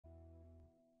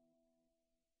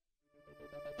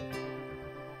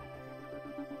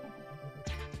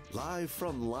Live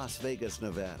from Las Vegas,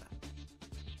 Nevada,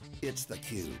 it's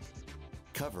theCUBE,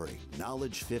 covering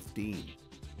Knowledge 15.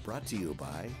 Brought to you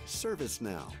by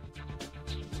ServiceNow.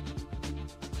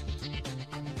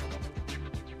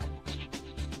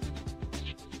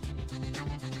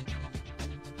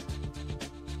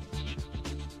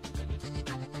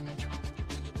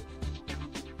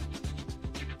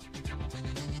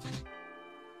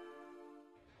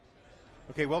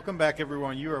 Okay, welcome back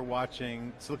everyone. You are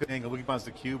watching SiliconANGLE Wikibon's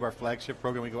theCUBE, our flagship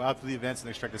program. We go out to the events and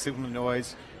extract the signal and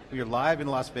noise. We are live in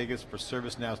Las Vegas for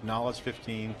ServiceNow's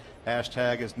Knowledge15.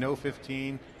 Hashtag is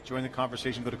Know15. Join the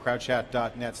conversation, go to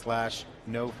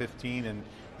crowdchat.net/Know15 and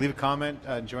leave a comment,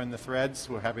 join the threads.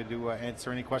 We're happy to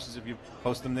answer any questions if you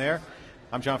post them there.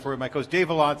 I'm John Furrier, my co-host Dave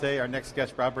Vellante, our next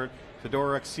guest, Robert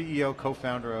Fedoruk, CEO,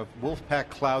 co-founder of Wolfpack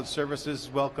Cloud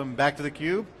Services. Welcome back to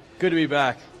theCUBE. Good to be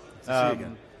back. See you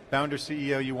again. Founder,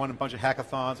 CEO, you won a bunch of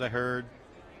hackathons, I heard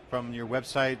from your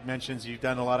website, mentions you've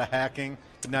done a lot of hacking,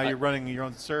 but now you're running your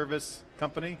own service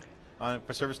company for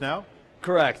ServiceNow?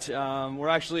 Correct. We're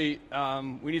actually,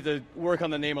 we need to work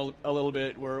on the name a little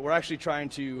bit. We're actually trying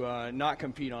to not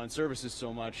compete on services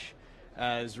so much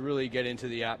as really get into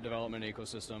the app development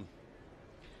ecosystem.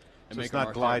 So it's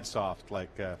not GlideSoft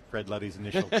like Fred Luddy's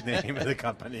initial name of the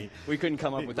company. We couldn't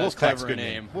come up with that clever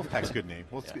name. Wolfpack's a good name.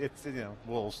 It's, you know,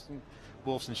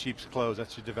 wolves in sheep's clothes.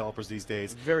 That's your developers these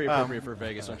days. Very appropriate for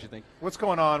Vegas, don't you think? What's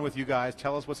going on with you guys?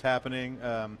 Tell us what's happening.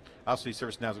 Obviously,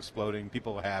 ServiceNow's exploding.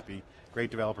 People are happy.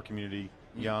 Great developer community.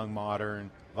 Young,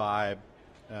 modern, vibe,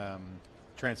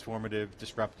 transformative,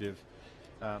 disruptive,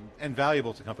 and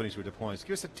valuable to companies who are deploying. So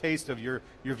give us a taste of your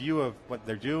view of what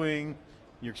they're doing,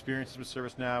 your experiences with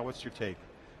ServiceNow. What's your take?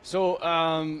 So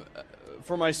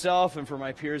for myself and for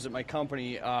my peers at my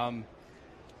company,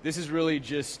 this is really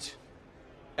just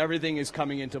everything is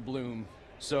coming into bloom.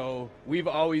 So we've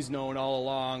always known all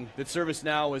along that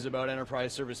ServiceNow was about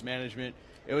enterprise service management.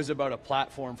 It was about a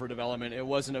platform for development. It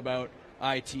wasn't about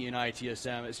IT and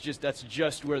ITSM. That's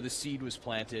just where the seed was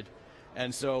planted.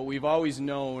 And so we've always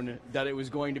known that it was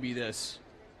going to be this.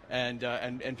 And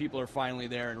people are finally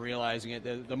there and realizing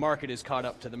it. The market is caught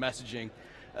up to the messaging.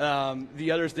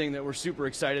 The other thing that we're super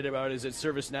excited about is that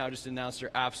ServiceNow just announced their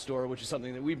App Store, which is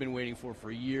something that we've been waiting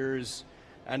for years.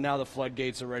 And now the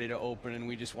floodgates are ready to open, and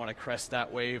we just want to crest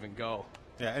that wave and go.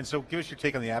 Yeah, and so give us your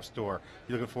take on the App Store.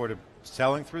 You looking forward to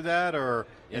selling through that, or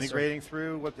integrating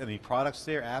through? What, any products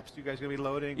there, apps you guys going to be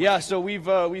loading? Yeah, so we've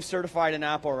certified an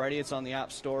app already. It's on the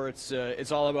App Store.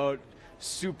 It's all about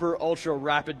super ultra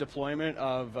rapid deployment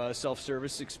of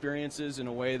self-service experiences in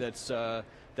a way that's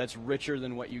richer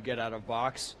than what you get out of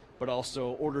box, but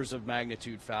also orders of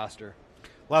magnitude faster.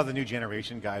 A lot of the new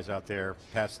generation guys out there,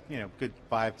 past good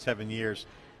 5-7 years,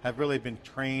 have really been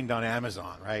trained on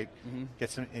Amazon, right?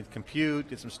 Get some compute,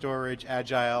 get some storage,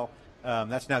 agile.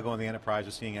 That's now going to the enterprise.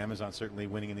 We're seeing Amazon certainly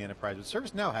winning in the enterprise. But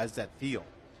ServiceNow has that feel,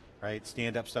 right?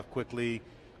 Stand up stuff quickly,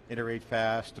 iterate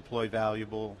fast, deploy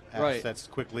valuable assets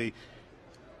quickly.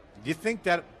 Do you think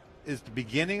that is the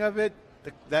beginning of it,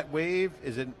 that wave?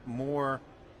 Is it more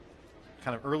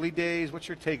kind of early days? What's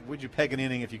your take? Would you peg an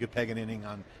inning if you could peg an inning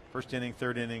on first inning,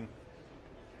 third inning?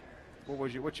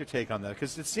 What's your take on that?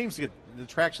 Because it seems to get the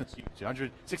traction's huge.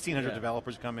 1,600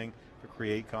 developers coming for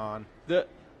CreateCon.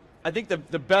 I think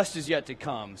the best is yet to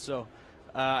come. So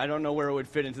I don't know where it would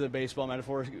fit into the baseball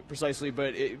metaphor precisely,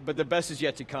 but the best is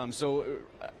yet to come. So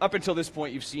up until this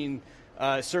point, you've seen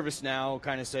ServiceNow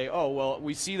kind of say, oh, well,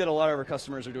 we see that a lot of our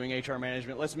customers are doing HR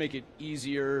management. Let's make it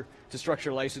easier to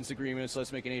structure license agreements.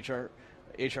 Let's make an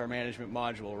HR management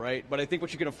module, right? But I think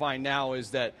what you're going to find now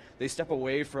is that they step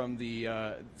away from the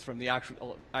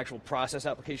actual process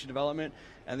application development,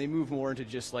 and they move more into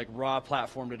just like raw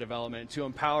platform to development to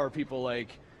empower people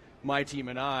like my team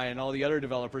and I and all the other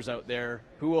developers out there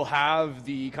who will have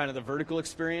the kind of the vertical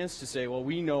experience to say, well,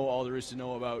 we know all there is to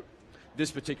know about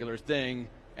this particular thing,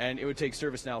 and it would take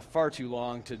ServiceNow far too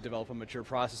long to develop a mature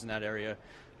process in that area.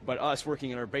 But us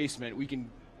working in our basement, we can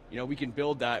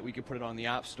build that, we can put it on the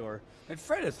App Store. And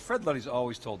Fred Luddy's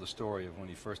always told the story of when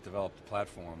he first developed the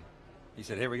platform. He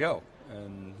said, here we go.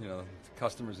 And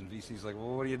customers and VCs like,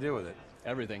 well, what do you do with it?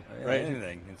 Everything, yeah, right?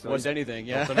 Anything. And so what's anything,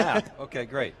 yeah. Built an app. Okay,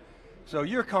 great. So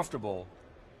you're comfortable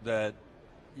that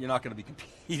you're not going to be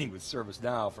competing with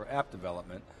ServiceNow for app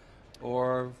development,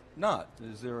 or not?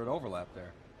 Is there an overlap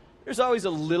there? There's always a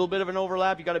little bit of an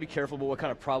overlap. You got to be careful about what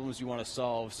kind of problems you want to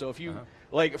solve. So if you,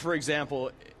 like for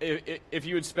example, if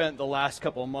you had spent the last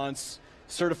couple of months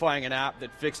certifying an app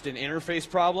that fixed an interface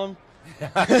problem,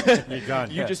 you're done.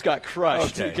 You just got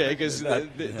crushed, okay? Because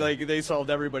like they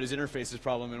solved everybody's interfaces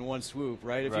problem in one swoop,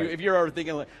 right? If you're already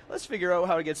thinking, like, let's figure out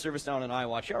how to get ServiceNow on an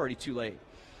iWatch, you're already too late.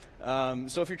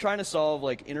 So if you're trying to solve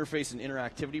like interface and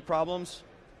interactivity problems,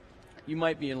 you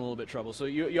might be in a little bit of trouble. So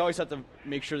you always have to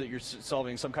make sure that you're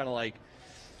solving some kind of like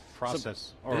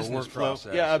process or business workflow.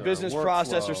 process. yeah, a or business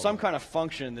process or workflow. some kind of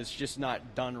function that's just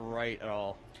not done right at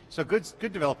all. So good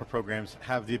developer programs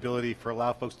have the ability for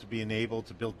allow folks to be enabled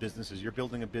to build businesses. You're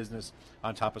building a business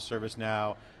on top of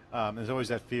ServiceNow. There's always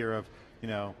that fear of,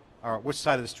 which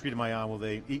side of the street am I on? Will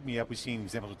they eat me up? We've seen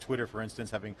examples of Twitter, for instance,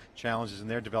 having challenges in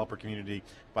their developer community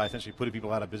by essentially putting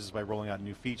people out of business by rolling out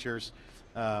new features.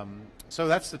 So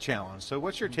that's the challenge. So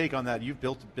what's your take on that? You've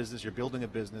built a business, you're building a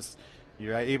business,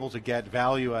 you're able to get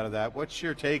value out of that. What's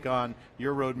your take on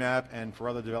your roadmap, and for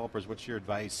other developers, what's your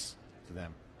advice to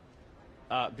them?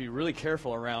 Be really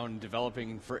careful around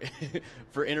developing for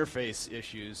for interface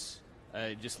issues.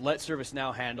 Just let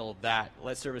ServiceNow handle that.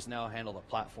 Let ServiceNow handle the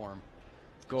platform.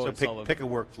 Go and solve pick a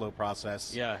workflow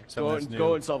process. Yeah,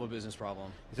 go and solve a business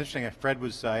problem. It's interesting. Fred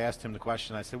I asked him the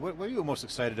question. I said, "What are you most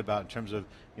excited about in terms of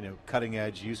cutting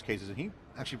edge use cases?" And he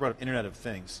actually brought up Internet of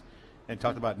Things, and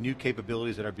talked about new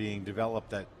capabilities that are being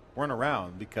developed that weren't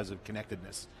around because of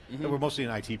connectedness. That were mostly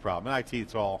an IT problem. In IT,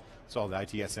 it's all the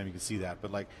ITSM. You can see that.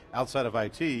 But like outside of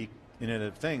IT, Internet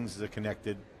of Things is a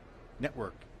connected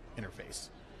network interface.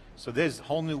 So there's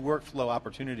whole new workflow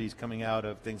opportunities coming out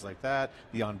of things like that,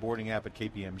 the onboarding app at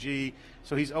KPMG.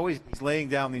 So he's laying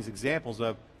down these examples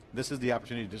of this is the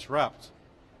opportunity to disrupt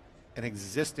an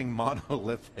existing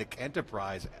monolithic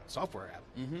enterprise software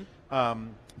app.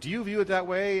 Do you view it that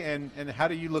way, and how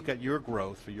do you look at your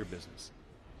growth for your business?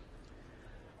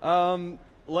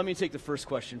 Let me take the first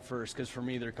question first, because for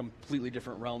me they're completely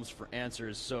different realms for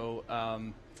answers. So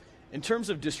in terms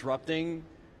of disrupting,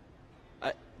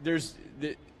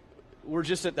 we're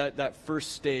just at that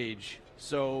first stage.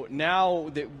 So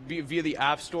now via the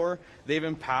App Store, they've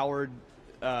empowered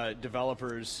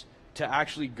developers to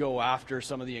actually go after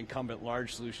some of the incumbent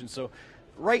large solutions. So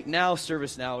right now,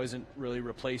 ServiceNow isn't really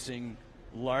replacing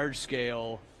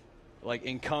large-scale, like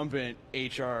incumbent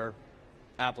HR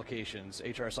applications,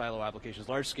 HR silo applications,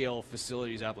 large-scale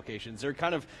facilities applications. They're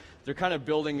kind of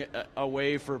building a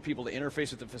way for people to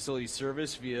interface with the facility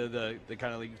service via the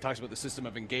kind of, like, talks about the system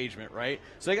of engagement, right?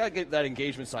 So they got to get that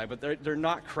engagement side, but they're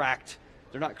not cracked.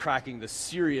 They're not cracking the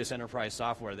serious enterprise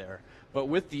software there. But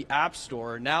with the App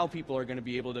Store, now people are going to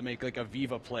be able to make like a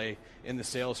Viva play in the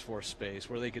Salesforce space,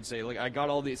 where they could say, like, I got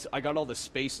all the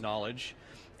space knowledge,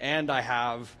 and I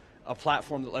have a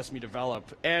platform that lets me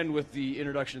develop. And with the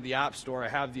introduction of the App Store, I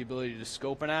have the ability to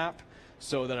scope an app,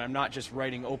 so that I'm not just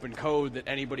writing open code that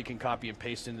anybody can copy and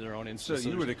paste into their own instance. So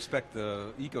you would expect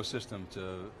the ecosystem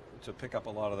to pick up a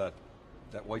lot of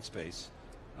that white space,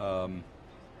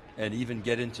 and even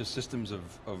get into systems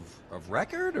of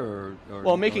record, or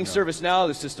well, making ServiceNow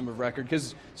the system of record,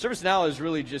 because ServiceNow is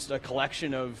really just a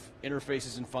collection of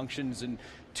interfaces and functions and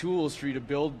tools for you to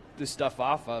build this stuff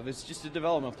off of. It's just a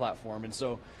development platform, and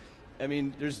so, I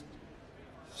mean, there's.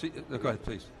 Go ahead,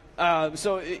 please.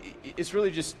 So it's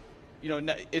really just,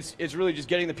 it's really just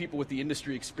getting the people with the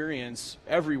industry experience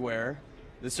everywhere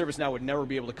that ServiceNow would never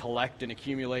be able to collect and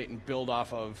accumulate and build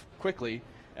off of quickly.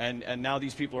 And now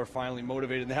these people are finally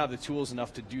motivated, and they have the tools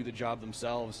enough to do the job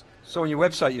themselves. So on your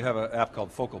website, you have an app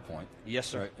called Focal Point. Yes,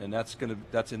 sir. Right? And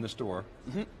that's in the store,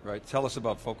 right? Tell us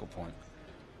about Focal Point.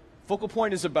 Focal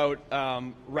Point is about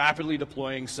rapidly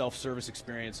deploying self-service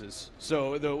experiences.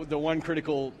 So the one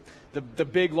critical, the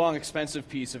big, long, expensive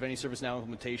piece of any ServiceNow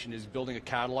implementation is building a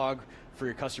catalog for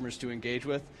your customers to engage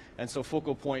with. And so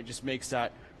Focal Point just makes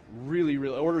that really,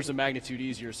 really orders of magnitude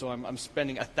easier. So I'm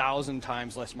spending 1,000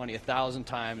 times less money, 1,000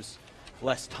 times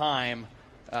less time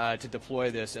to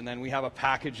deploy this. And then we have a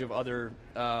package of other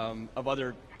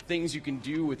things you can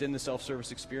do within the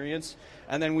self-service experience.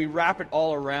 And then we wrap it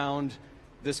all around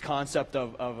this concept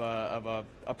of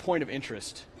a point of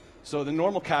interest. So the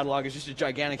normal catalog is just a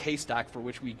gigantic haystack for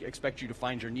which we expect you to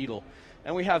find your needle.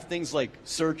 And we have things like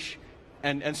search,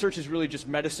 and search is really just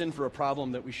medicine for a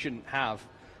problem that we shouldn't have,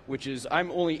 which is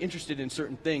I'm only interested in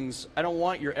certain things. I don't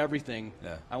want your everything.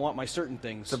 Yeah. I want my certain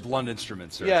things. It's a blunt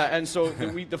instrument, sir. Yeah, and so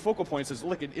the Focal Point says,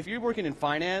 look, if you're working in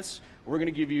finance, we're going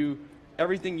to give you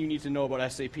everything you need to know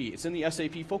about SAP. It's in the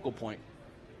SAP Focal Point.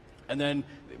 And then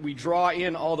we draw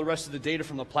in all the rest of the data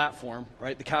from the platform,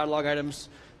 right? The catalog items,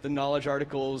 the knowledge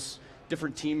articles,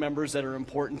 different team members that are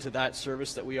important to that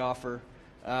service that we offer,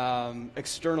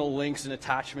 external links and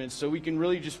attachments, so we can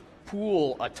really just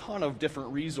pool a ton of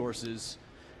different resources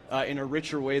in a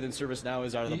richer way than ServiceNow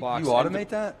is out of the box. You automate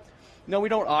that? No, we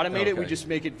don't automate it. We just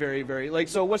make it very, very,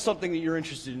 so what's something that you're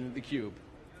interested in theCUBE?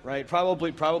 right?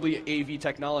 Probably AV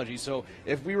technology. So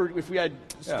if we had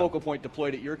focal point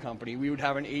deployed at your company, we would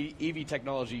have an AV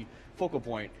technology focal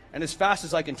point. And as fast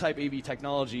as I can type AV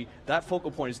technology, that focal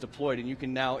point is deployed, and you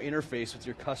can now interface with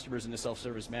your customers in a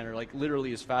self-service manner, like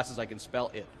literally as fast as I can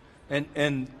spell it.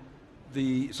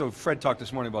 So Fred talked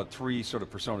this morning about 3 sort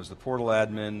of personas: the portal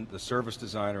admin, the service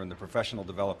designer, and the professional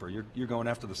developer. You're going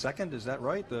after the second, is that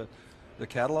right? The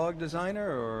catalog desiginer,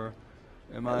 or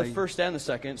am I? The first and the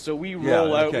second. So we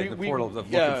roll out. The portal, the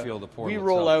look and feel of the portal. We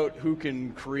roll out who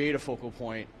can create a focal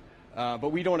point.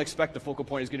 But we don't expect the focal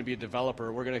point is going to be a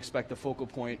developer. We're going to expect the focal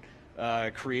point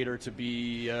creator to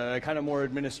be kind of more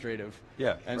administrative.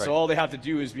 Yeah. And so all they have to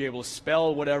do is be able to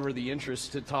spell whatever the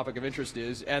topic of interest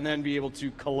is, and then be able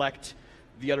to collect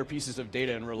the other pieces of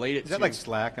data and relate it to. Is that like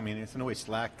Slack? I mean, it's in a way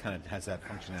Slack kind of has that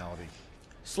functionality.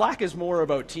 Slack is more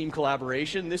about team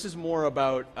collaboration. This is more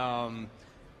about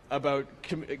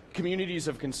communities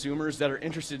of consumers that are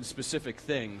interested in specific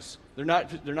things. They're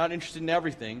not interested in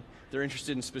everything. They're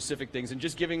interested in specific things, and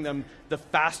just giving them the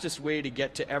fastest way to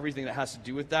get to everything that has to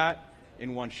do with that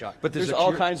in one shot. But there's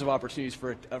all kinds of opportunities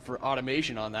for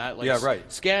automation on that. Like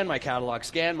scan my catalog,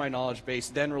 scan my knowledge base,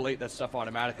 then relate that stuff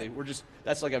automatically.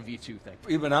 That's like a V2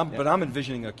 thing. But I'm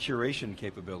envisioning a curation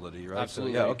capability, right?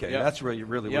 Absolutely. So, that's really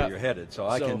where you're headed. So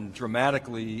I can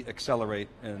dramatically accelerate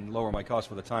and lower my cost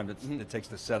for the time that it takes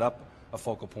to set up a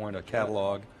focal point, a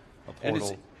catalog, a portal.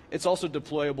 And it's also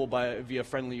deployable via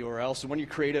friendly URL. So when you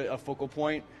create a focal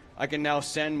point, I can now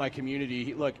send my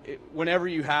community, look, whenever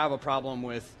you have a problem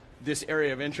with this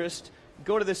area of interest,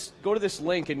 go to this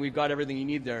link and we've got everything you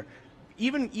need there.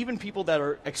 Even people that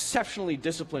are exceptionally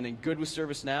disciplined and good with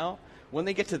ServiceNow, when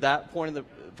they get to that point in the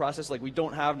process, like we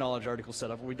don't have knowledge articles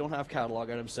set up, or we don't have catalog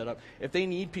items set up, if they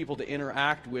need people to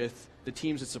interact with the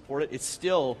teams that support it, it's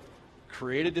still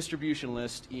create a distribution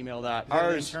list, email that. Is that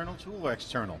an internal tool or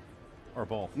external? Or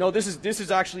both? No, this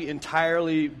is actually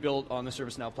entirely built on the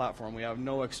ServiceNow platform. We have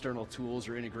no external tools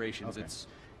or integrations. Okay.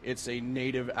 It's a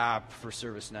native app for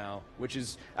ServiceNow, which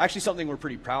is actually something we're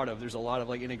pretty proud of. There's a lot of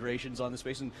like integrations on the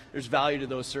space, and there's value to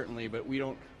those certainly, but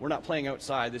we're not playing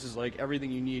outside. This is like everything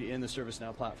you need in the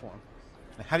ServiceNow platform.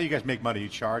 How do you guys make money? You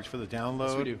charge for the download?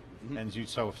 Yes, we do. And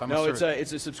if I'm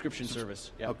it's a subscription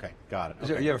service. Yeah. Okay, got it.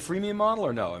 Okay. You have a freemium model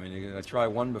or no? I mean, you're going to try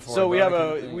one before. So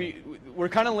we're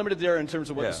kind of limited there in terms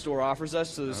of what the store offers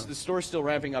us. So the store is still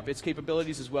ramping up its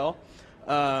capabilities as well.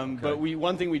 But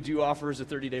one thing we do offer is a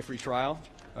 30-day free trial.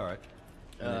 All right.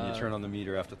 And then you turn on the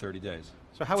meter after 30 days.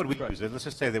 So how would we use it? Let's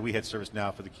just say that we had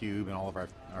ServiceNow for theCUBE and all of our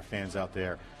fans out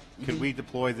there. Could we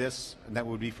deploy this, and that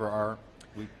would be for our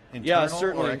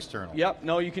internal or external? Yep.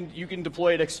 No, you can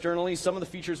deploy it externally. Some of the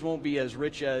features won't be as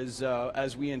rich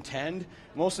as we intend,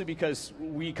 mostly because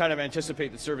we kind of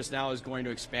anticipate that ServiceNow is going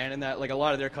to expand in that. Like a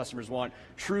lot of their customers want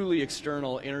truly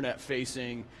external,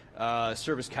 internet-facing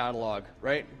service catalog,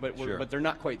 right? But they're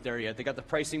not quite there yet. They got the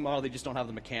pricing model, they just don't have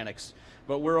the mechanics.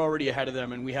 But we're already ahead of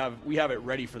them, and we have it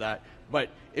ready for that. But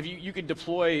if you could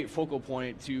deploy Focal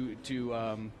Point to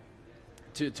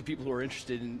people who are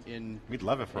interested in we'd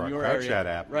love it for our your crowd area. chat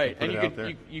app, right?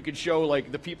 And you could show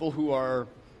like the people who are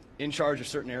in charge of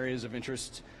certain areas of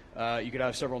interest. You could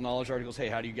have several knowledge articles. Hey,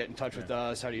 how do you get in touch with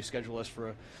us? How do you schedule us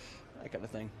for that kind of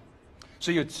thing?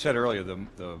 So you had said earlier the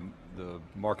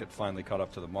market finally caught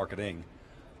up to the marketing,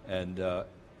 and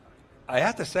I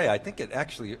have to say I think it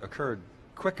actually occurred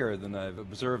quicker than I've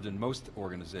observed in most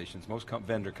organizations, most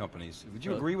vendor companies. Would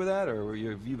you agree with that, or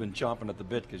have you been chomping at the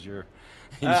bit because you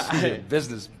see a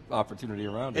business opportunity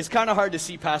around it? It's kind of hard to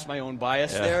see past my own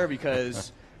bias there,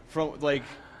 because from like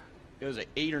it was like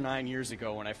 8 or 9 years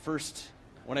ago when I first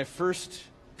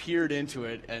peered into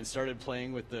it and started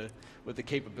playing with the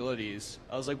capabilities.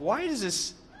 I was like, why does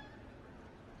this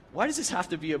have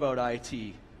to be about IT?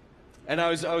 And I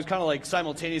was kind of like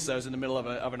simultaneously I was in the middle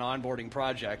of an onboarding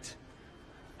project.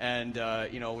 And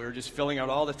we were just filling out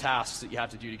all the tasks that you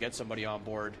have to do to get somebody on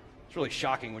board. It's really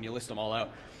shocking when you list them all out.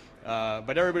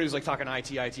 But everybody was like talking IT,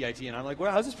 and I'm like,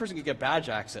 well, how's this person gonna get badge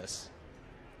access?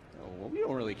 Oh, well, we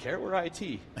don't really care. We're IT.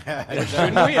 Shouldn't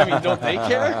we? I mean, don't they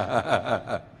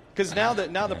care? Because now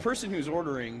the person who's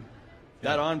ordering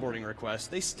that onboarding request,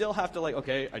 they still have to like,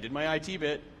 okay, I did my IT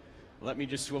bit. Let me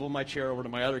just swivel my chair over to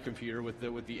my other computer with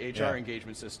the HR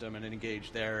engagement system and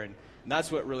engage there. And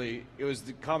that's what really, it was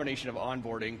the combination of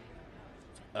onboarding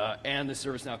and the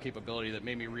ServiceNow capability that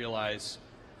made me realize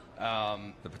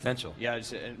the potential. Yeah,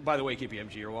 and by the way,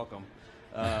 KPMG, you're welcome.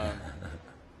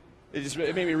 It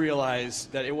made me realize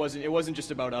that it wasn't just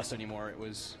about us anymore. It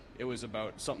was It was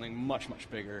about something much, much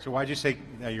bigger. So why'd you say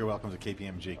you're welcome to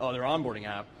KPMG? Oh, their onboarding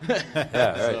app.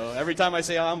 Yeah, right. So every time I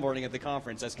say onboarding at the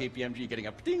conference, that's KPMG getting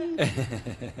a ding. Get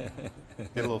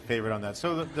a little favorite on that.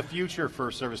 So the future for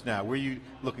ServiceNow, where are you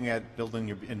looking at building,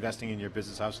 investing in your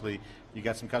business? Obviously, you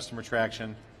got some customer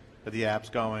traction, but the app's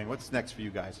going. What's next for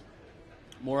you guys?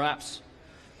 More apps.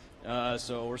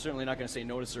 So we're certainly not going to say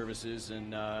no to services,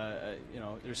 and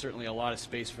there's certainly a lot of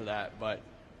space for that. But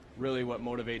really, what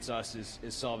motivates us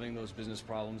is solving those business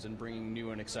problems and bringing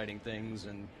new and exciting things.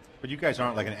 But you guys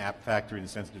aren't like an app factory in the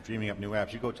sense of dreaming up new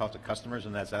apps. You go talk to customers,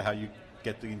 and that's how you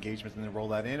get the engagement and then roll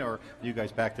that in, or are you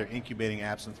guys back there incubating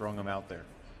apps and throwing them out there,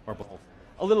 or both?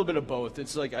 A little bit of both.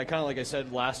 It's like like I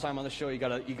said last time on the show, you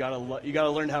gotta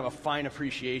learn to have a fine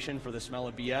appreciation for the smell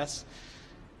of BS,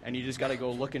 and you just gotta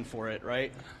go looking for it,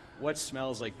 right? What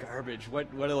smells like garbage?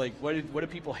 What do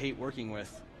people hate working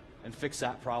with? And fix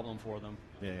that problem for them.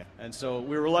 Yeah. And so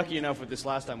we were lucky enough with this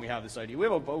last time we have this idea. We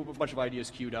have a bunch of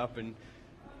ideas queued up, and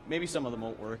maybe some of them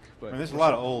won't work. But I mean, there's a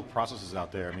lot of old processes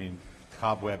out there. I mean,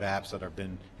 cobweb apps that have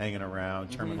been hanging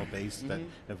around, terminal-based that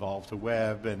evolved to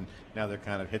web, and now they're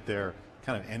kind of hit their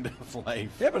kind of end of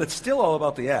life. Yeah, but it's still all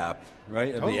about the app,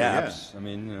 right? Totally, the apps. yeah. I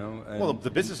mean, Well,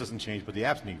 the business doesn't change, but the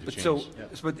apps need to change.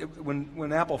 But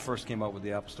when Apple first came out with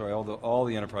the Apple Store, all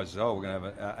the enterprises, we're going to have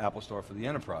an Apple Store for the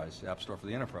enterprise, App Store for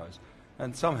the enterprise,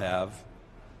 and some have,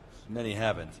 many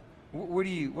haven't.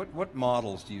 What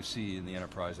models do you see in the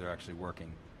enterprise that are actually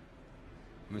working?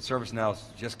 I mean, ServiceNow is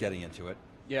just getting into it.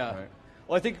 Yeah. Right?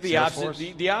 Well, I think the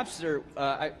apps are.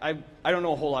 I don't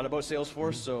know a whole lot about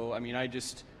Salesforce, so I mean,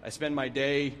 I spend my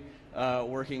day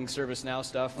working ServiceNow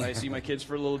stuff. I see my kids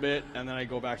for a little bit, and then I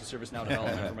go back to ServiceNow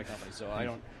development for my company. So I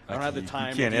don't have the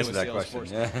time to deal with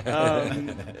Salesforce.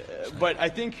 But I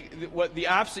think what the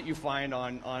apps that you find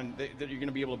on that you're going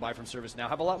to be able to buy from ServiceNow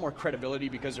have a lot more credibility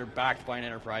because they're backed by an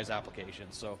enterprise application.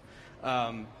 So,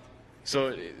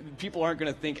 so people aren't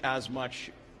going to think as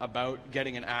much about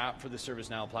getting an app for the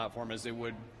ServiceNow platform as they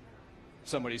would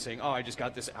somebody saying, oh, I just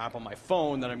got this app on my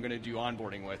phone that I'm going to do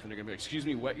onboarding with. And they're going to be like, excuse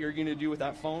me, what you're going to do with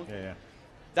that phone? Yeah.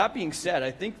 That being said,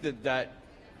 I think that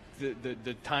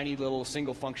the tiny little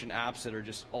single function apps that are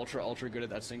just ultra good at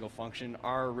that single function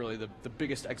are really the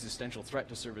biggest existential threat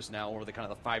to ServiceNow over the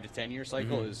kind of the 5 to 10 year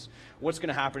cycle is what's going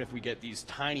to happen if we get these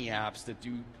tiny apps that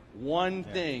do one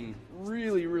thing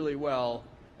really, really well.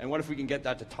 And what if we can get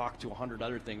that to talk to 100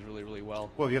 other things really, really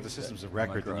well? Well, you have the systems of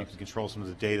record, then you can control some of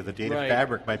the data. The data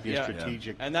fabric might be a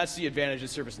strategic. And that's the advantage that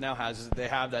ServiceNow has, is that they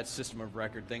have that system of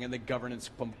record thing and the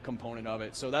governance component of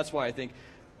it. So that's why I think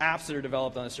apps that are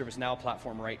developed on the ServiceNow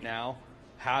platform right now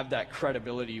have that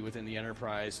credibility within the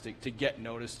enterprise to get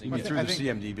noticed. And through the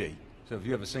CMDB. So if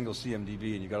you have a single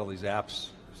CMDB and you've got all these apps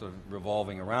sort of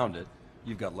revolving around it,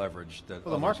 you've got leverage that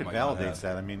the market validates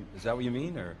that. I mean, is that what you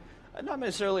mean, or? Not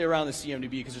necessarily around the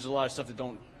CMDB, because there's a lot of stuff that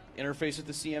don't interface with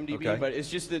the CMDB, but it's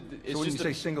just that... So when you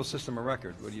say single system of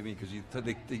record, what do you mean? Because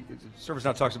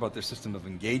ServiceNow talks about their system of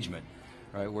engagement,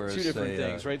 right? Whereas two different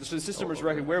things, right? So the system of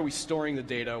record, where are we storing the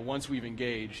data once we've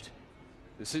engaged?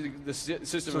 The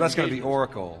system so that's going to be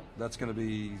Oracle, that's going to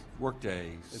be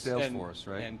Workday, Salesforce,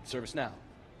 right? And ServiceNow.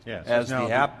 Yeah. As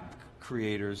the app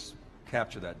creators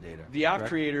capture that data. The app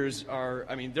creators are,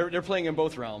 I mean, they're playing in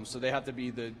both realms, so they have to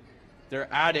be they're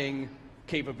adding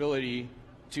capability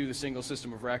to the single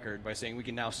system of record by saying we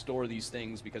can now store these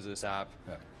things because of this app.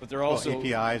 Yeah. But they're also...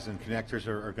 APIs and connectors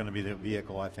are going to be the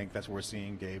vehicle, I think. That's what we're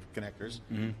seeing, Dave, connectors.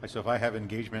 So if I have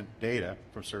engagement data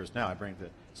from ServiceNow, I bring the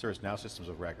ServiceNow systems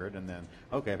of record, and then,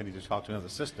 okay, if I need to talk to another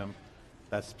system,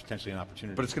 that's potentially an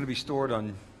opportunity. But it's going to be stored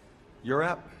on your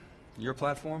app, your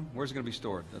platform? Where's it going to be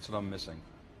stored? That's what I'm missing.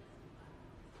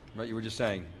 Right, you were just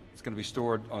saying. It's going to be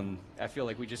stored on... I feel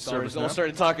like we just all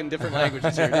started talking different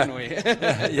languages here, didn't we?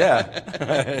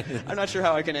 Yeah. I'm not sure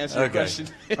how I can answer your question.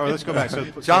 All right, let's go back. So,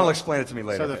 John will explain it to me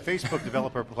later. So the Facebook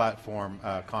Developer Platform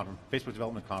Facebook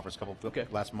Development Conference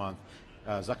last month,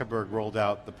 Zuckerberg rolled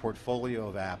out the portfolio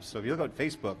of apps. So if you look at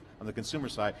Facebook on the consumer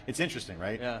side, it's interesting,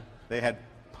 right? Yeah. They had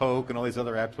Poke and all these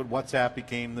other apps, but WhatsApp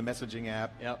became the messaging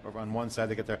app. Or on one side,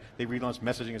 they relaunched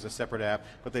messaging as a separate app,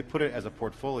 but they put it as a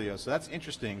portfolio. So that's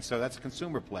interesting. So that's a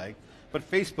consumer play. But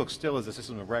Facebook still is a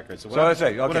system of record. So what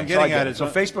I'm getting at is... So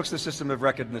Facebook's the system of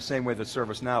record in the same way that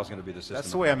ServiceNow is going to be the system.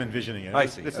 That's the way I'm envisioning it. I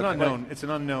see. It's an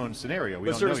unknown scenario.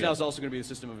 But ServiceNow is also going to be the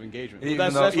system of engagement.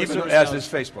 Even as is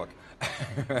Facebook.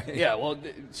 Right? Yeah, well,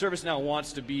 ServiceNow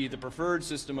wants to be the preferred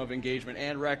system of engagement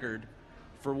and record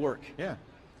for work. Yeah.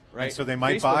 Right. And so they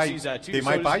might buy. They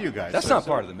might buy you guys. That's not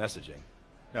part of the messaging.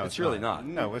 No, it's really not.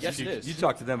 No, yes, it is. You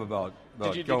talked to them about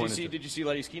did you see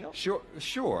Letty's keynote?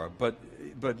 Sure. But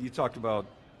you talked about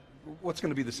what's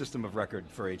going to be the system of record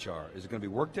for HR? Is it going to be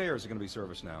Workday or is it going to be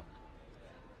ServiceNow?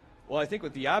 Well, I think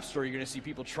with the App Store, you're going to see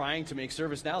people trying to make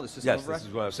ServiceNow the system Yes, of record. this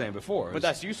is what I was saying before. But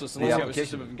that's useless unless you have a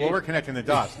system of engagement. Well, we're connecting the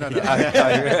dots. No,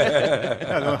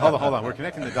 hold on. We're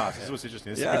connecting the dots. This is what's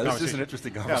interesting. This is an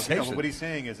interesting conversation. No, what he's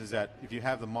saying is that if you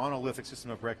have the monolithic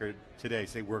system of record today,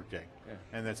 say Workday,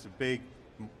 and that's a big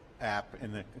app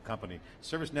in the company,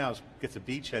 ServiceNow gets a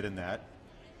beachhead in that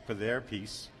for their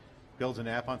piece, builds an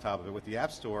app on top of it. With the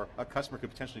App Store, a customer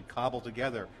could potentially cobble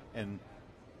together and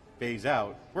phase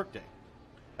out Workday.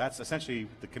 That's essentially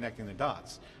the connecting the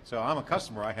dots. So I'm a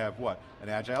customer. I have what? An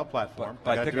agile platform.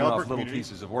 By picking off little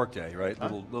pieces of Workday, right?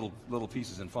 Huh? Little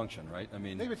pieces in function, right? I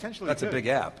mean, that's a big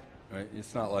app, right?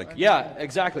 It's not like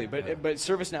exactly. But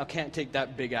ServiceNow can't take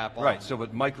that big app on. Right. So,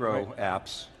 but micro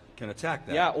apps can attack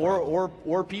that. Yeah,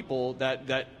 or people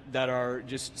that are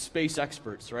just space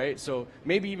experts, right? So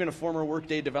maybe even a former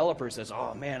Workday developer says,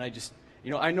 "Oh man,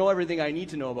 I know everything I need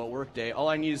to know about Workday. All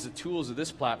I need is the tools of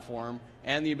this platform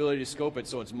and the ability to scope it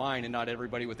so it's mine and not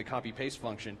everybody with the copy-paste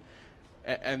function."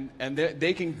 And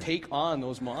they can take on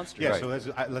those monsters. Yeah, so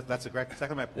that's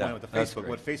exactly my point with the Facebook.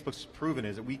 What Facebook's proven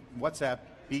is that WhatsApp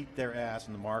beat their ass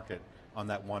in the market on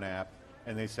that one app,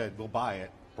 and they said, we'll buy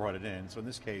it, brought it in. So in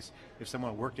this case, if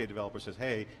someone, a Workday developer, says,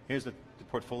 hey, here's the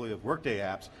portfolio of Workday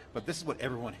apps, but this is what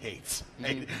everyone hates.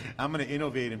 Right? I'm going to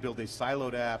innovate and build a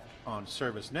siloed app on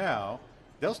ServiceNow.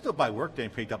 They'll still buy Workday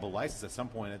and pay double license at some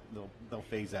point. They'll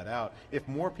phase that out. If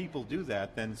more people do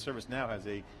that, then ServiceNow has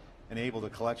enabled a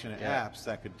collection of apps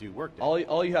that could do Workday.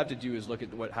 All you have to do is look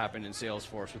at what happened in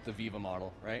Salesforce with the Viva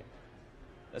model, right?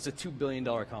 That's a $2 billion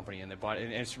company, and they bought it,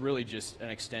 and it's really just an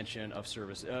extension of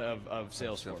Salesforce,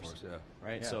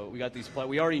 right? Yeah. So we got these.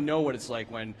 We already know what it's like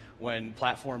when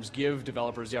platforms give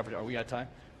developers the opportunity. Are we got time?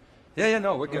 Yeah,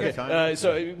 no, we're good. Okay.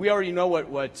 So we already know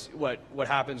what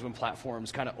happens when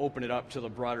platforms kind of open it up to the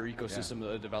broader ecosystem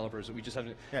of the developers. We just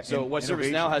haven't. Yeah, so what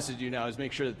ServiceNow has to do now is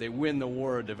make sure that they win the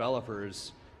war of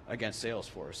developers against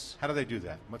Salesforce. How do they do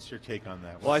that? What's your take on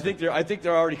that? Well, I think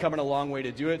they're already coming a long way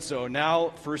to do it. So now,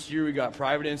 first year we got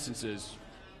private instances.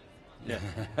 Yeah,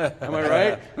 am I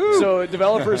right? So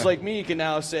developers like me can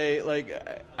now say,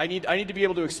 like, I need to be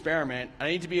able to experiment. I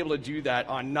need to be able to do that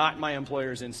on not my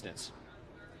employer's instance.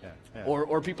 Yeah.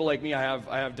 Or people like me, I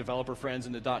have developer friends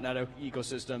in the .NET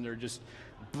ecosystem. They're just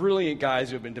brilliant guys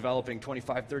who have been developing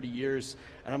 25, 30 years.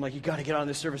 And I'm like, you got to get on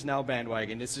this ServiceNow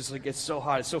bandwagon. It's just like, it's so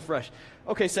hot, it's so fresh.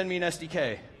 Okay, send me an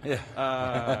SDK. Yeah.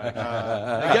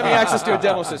 Get me access to a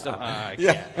demo system. I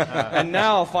can't. And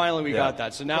now, finally, we got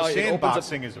that. So now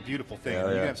sandboxing is a beautiful thing.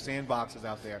 You have sandboxes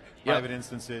out there, private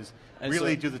instances, and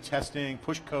really do the testing,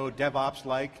 push code,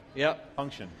 DevOps-like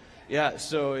function. Yeah,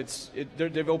 so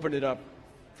they've opened it up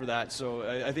for that. So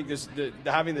I think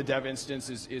having the dev instance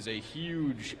is a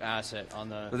huge asset on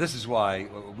the. But this is why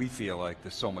we feel like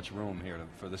there's so much room here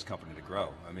for this company to grow.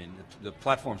 I mean, the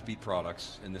platforms beat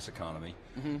products in this economy,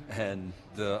 and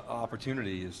the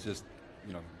opportunity is just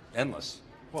endless.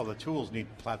 Well, the tools need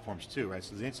platforms too, right?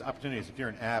 So the opportunity is if you're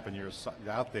an app and you're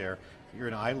out there, you're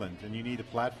an island, and you need a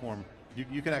platform.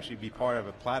 You can actually be part of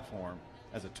a platform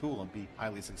as a tool and be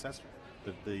highly successful.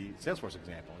 The Salesforce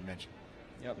example we mentioned.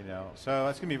 Yep. So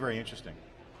that's going to be very interesting.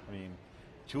 I mean,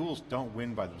 tools don't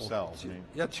win by themselves.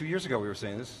 2 years ago we were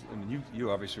saying this. I mean, you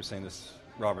obviously were saying this,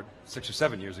 Robert, 6 or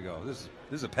 7 years ago. This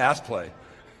is a pass play.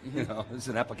 This is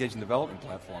an application development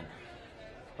platform.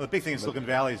 Well, the big thing in Silicon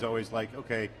Valley is always like,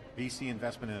 okay, VC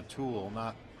investment in a tool,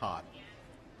 not hot.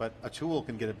 But a tool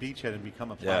can get a beachhead and become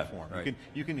a platform. Right.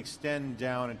 You can extend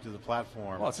down into the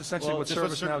platform. Well, it's essentially what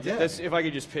ServiceNow did. If I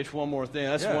could just pitch one more thing,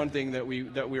 that's one thing that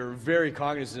we're very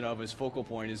cognizant of as focal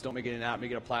point is don't make it an app, make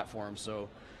it a platform. So,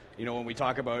 when we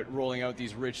talk about rolling out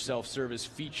these rich self-service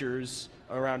features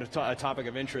around a topic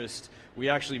of interest, we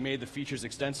actually made the features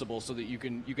extensible so that you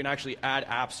can actually add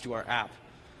apps to our app.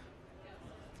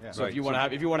 Yeah. So if you want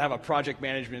to have a project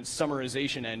management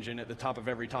summarization engine at the top of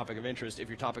every topic of interest, if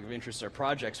your topic of interest are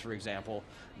projects, for example,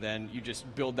 then you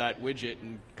just build that widget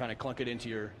and kind of clunk it into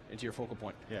your focal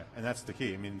point. Yeah, and that's the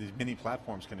key. I mean, these many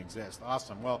platforms can exist.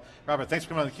 Awesome. Well, Robert, thanks for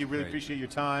coming on theCUBE. Really appreciate your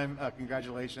time.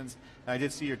 Congratulations. I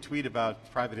did see your tweet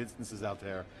about private instances out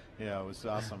there. It was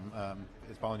awesome.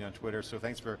 It's following you on Twitter, so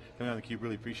thanks for coming on theCUBE.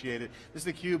 Really appreciate it. This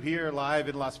is theCUBE here live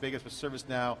in Las Vegas with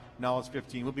ServiceNow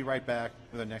Knowledge15. We'll be right back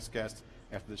with our next guest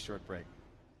after this short break.